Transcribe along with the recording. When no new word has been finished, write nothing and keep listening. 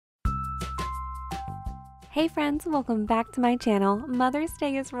Hey friends, welcome back to my channel. Mother's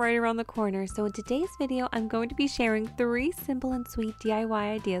Day is right around the corner, so in today's video I'm going to be sharing 3 simple and sweet DIY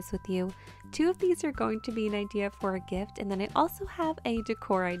ideas with you. 2 of these are going to be an idea for a gift, and then I also have a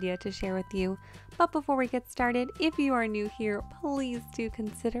decor idea to share with you. But before we get started, if you are new here, please do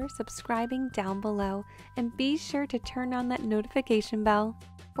consider subscribing down below and be sure to turn on that notification bell.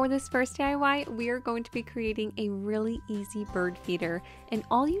 For this first DIY, we are going to be creating a really easy bird feeder, and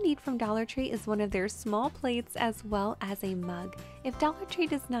all you need from Dollar Tree is one of their small plates as well as a mug. If Dollar Tree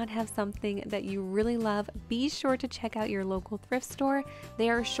does not have something that you really love, be sure to check out your local thrift store. They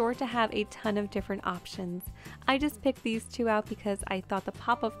are sure to have a ton of different options. I just picked these 2 out because I thought the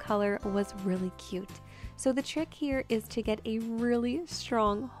pop of color was really cute. So the trick here is to get a really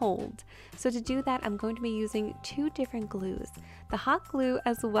strong hold. So to do that, I'm going to be using 2 different glues. The hot glue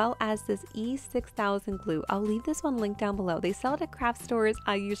as well as this E6000 glue. I'll leave this one linked down below. They sell it at craft stores.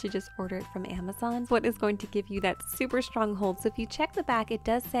 I usually just order it from Amazon. What is going to give you that super strong hold. So if you check the back, it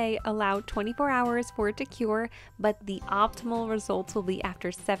does say allow 24 hours for it to cure, but the optimal results will be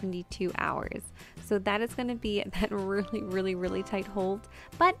after 72 hours. So that is going to be that really tight hold.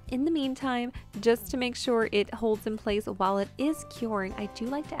 But in the meantime, just to make sure it holds in place while it is curing, I do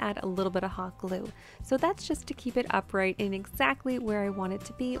like to add a little bit of hot glue. So that's just to keep it upright and exactly where I want it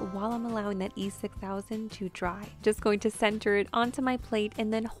to be while I'm allowing that E6000 to dry. Just going to center it onto my plate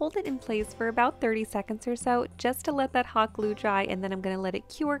and then hold it in place for about 30 seconds or so just to let that hot glue dry, and then I'm going to let it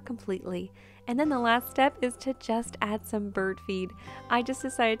cure completely. And then the last step is to just add some bird feed. I just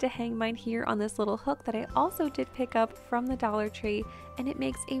decided to hang mine here on this little hook that I also did pick up from the Dollar Tree, and it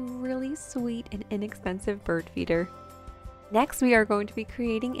makes a really sweet and inexpensive bird feeder. Next, we are going to be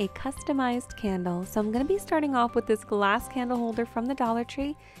creating a customized candle. So I'm going to be starting off with this glass candle holder from the Dollar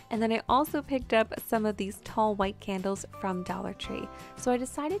Tree, and then I also picked up some of these tall white candles from Dollar Tree. So I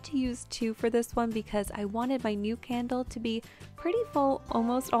decided to use 2 for this one because I wanted my new candle to be pretty full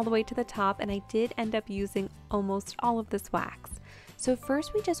almost all the way to the top, and I did end up using almost all of this wax. So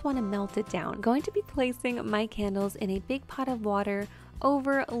first we just want to melt it down. I'm going to be placing my candles in a big pot of water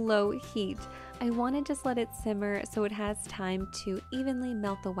over low heat. I want to just let it simmer so it has time to evenly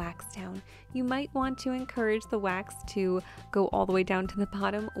melt the wax down. You might want to encourage the wax to go all the way down to the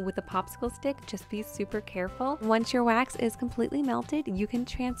bottom with a popsicle stick. Just be super careful. Once your wax is completely melted, you can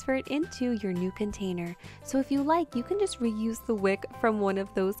transfer it into your new container. So if you like, you can just reuse the wick from one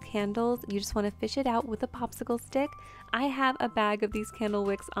of those candles. You just want to fish it out with a popsicle stick. I have a bag of these candle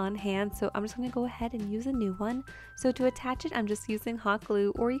wicks on hand, so I'm just going to go ahead and use a new one. So to attach it, I'm just using hot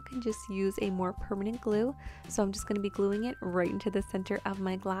glue, or you can just use a more permanent glue. So I'm just going to be gluing it right into the center of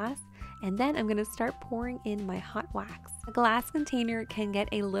my glass, and then I'm going to start pouring in my hot wax. The glass container can get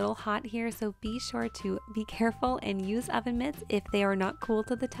a little hot here, so be sure to be careful and use oven mitts if they are not cool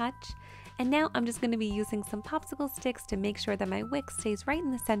to the touch. And now I'm just going to be using some popsicle sticks to make sure that my wick stays right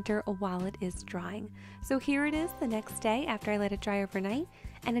in the center while it is drying. So here it is the next day after I let it dry overnight,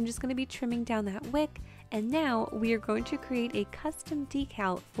 and I'm just going to be trimming down that wick. And now we are going to create a custom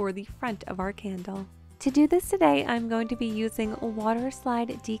decal for the front of our candle. To do this today, I'm going to be using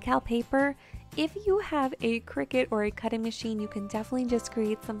Waterslide decal paper. If you have a Cricut or a cutting machine, you can definitely just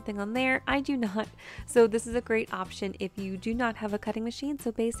create something on there. I do not, so this is a great option if you do not have a cutting machine.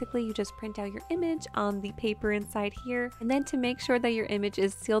 So basically you just print out your image on the paper inside here, and then to make sure that your image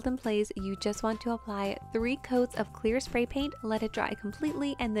is sealed in place, you just want to apply 3 coats of clear spray paint, let it dry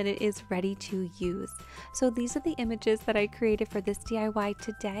completely, and then it is ready to use. So these are the images that I created for this DIY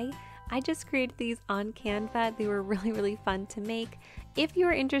today. I just created these on Canva. They were really fun to make. If you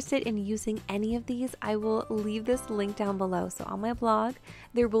are interested in using any of these, I will leave this link down below. So on my blog,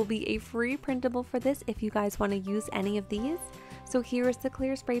 there will be a free printable for this if you guys want to use any of these. So here is the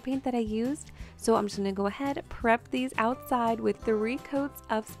clear spray paint that I used. So I'm just going to go ahead, prep these outside with 3 coats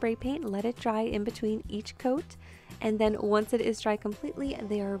of spray paint, let it dry in between each coat. And then once it is dry completely,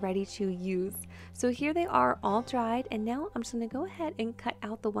 they are ready to use. So here they are all dried, and now I'm just going to go ahead and cut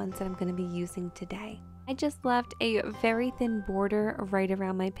out the ones that I'm going to be using today. I just left a very thin border right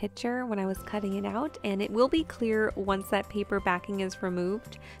around my picture when I was cutting it out, and it will be clear once that paper backing is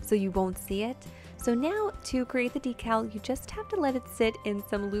removed, so you won't see it. So now to create the decal, you just have to let it sit in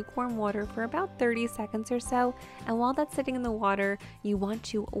some lukewarm water for about 30 seconds or so, and while that's sitting in the water, you want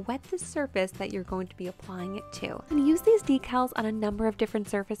to wet the surface that you're going to be applying it to. You can use these decals on a number of different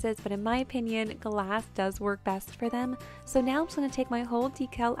surfaces, but in my opinion, glass does work best for them. So now I'm just going to take my whole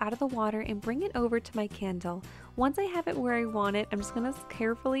decal out of the water and bring it over to my candle. Once I have it where I want it, I'm just going to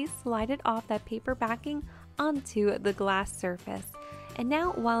carefully slide it off that paper backing onto the glass surface. And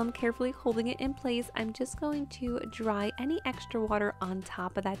now while I'm carefully holding it in place, I'm just going to dry any extra water on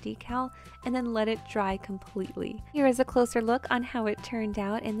top of that decal and then let it dry completely. Here is a closer look on how it turned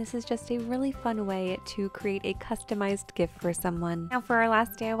out, and this is just a really fun way to create a customized gift for someone. Now for our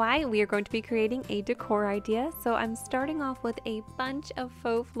last DIY, we are going to be creating a decor idea. So I'm starting off with a bunch of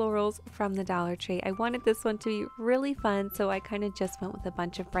faux florals from the Dollar Tree. I wanted this one to be really fun, so I kind of just went with a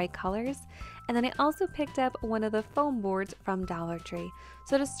bunch of bright colors. And then I also picked up one of the foam boards from Dollar Tree.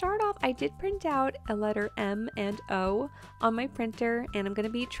 So to start off, I did print out a letter M and O on my printer, and I'm going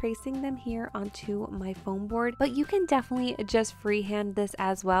to be tracing them here onto my foam board. But you can definitely just freehand this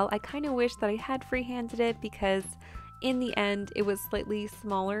as well. I kind of wish that I had freehanded it because in the end, it was slightly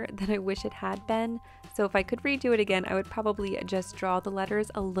smaller than I wish it had been. So if I could redo it again, I would probably just draw the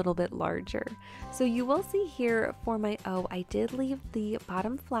letters a little bit larger. So you will see here for my O, I did leave the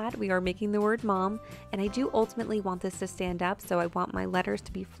bottom flat. We are making the word mom, and I do ultimately want this to stand up, so I want my letters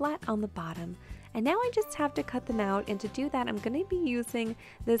to be flat on the bottom. And now I just have to cut them out, and to do that, I'm going to be using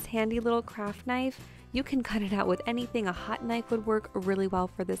this handy little craft knife. You can cut it out with anything. A hot knife would work really well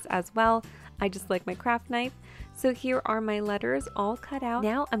for this as well. I just like my craft knife. So here are my letters all cut out.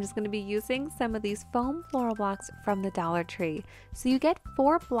 Now I'm just going to be using some of these foam floral blocks from the Dollar Tree. So you get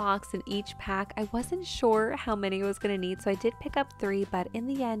 4 blocks in each pack. I wasn't sure how many I was going to need, so I did pick up 3, but in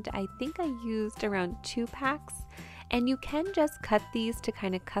the end, I think I used around 2 packs. And you can just cut these to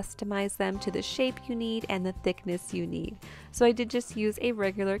kind of customize them to the shape you need and the thickness you need. So I did just use a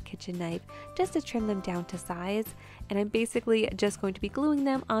regular kitchen knife just to trim them down to size. And I'm basically just going to be gluing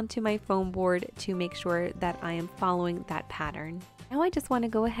them onto my foam board to make sure that I am following that pattern. Now I just want to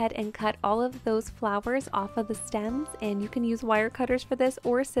go ahead and cut all of those flowers off of the stems, and you can use wire cutters for this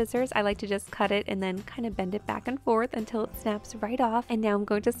or scissors. I like to just cut it and then kind of bend it back and forth until it snaps right off. And now I'm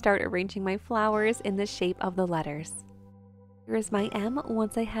going to start arranging my flowers in the shape of the letters. Here's my M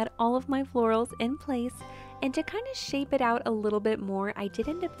once I had all of my florals in place. And to kind of shape it out a little bit more, I did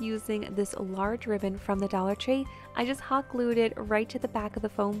end up using this large ribbon from the Dollar Tree. I just hot glued it right to the back of the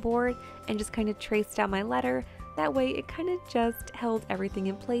foam board and just kind of traced out my letter. That way it kind of just held everything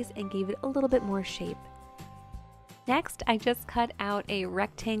in place and gave it a little bit more shape. Next, I just cut out a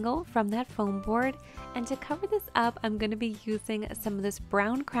rectangle from that foam board, and to cover this up, I'm going to be using some of this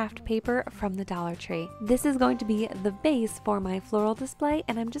brown craft paper from the Dollar Tree. This is going to be the base for my floral display,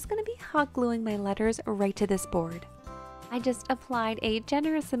 and I'm just going to be hot gluing my letters right to this board. I just applied a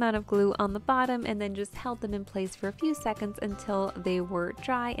generous amount of glue on the bottom and then just held them in place for a few seconds until they were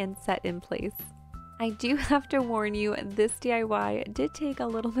dry and set in place. I do have to warn you, this DIY did take a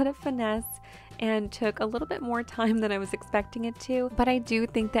little bit of finesse and took a little bit more time than I was expecting it to, but I do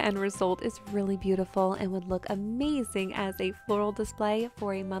think the end result is really beautiful and would look amazing as a floral display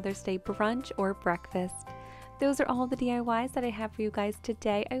for a Mother's Day brunch or breakfast. Those are all the DIYs that I have for you guys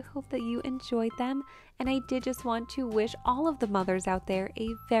today. I hope that you enjoyed them, and I did just want to wish all of the mothers out there a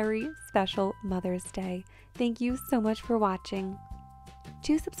very special Mother's Day. Thank you so much for watching.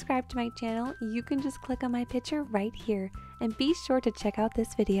 To subscribe to my channel, you can just click on my picture right here, and be sure to check out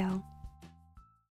this video.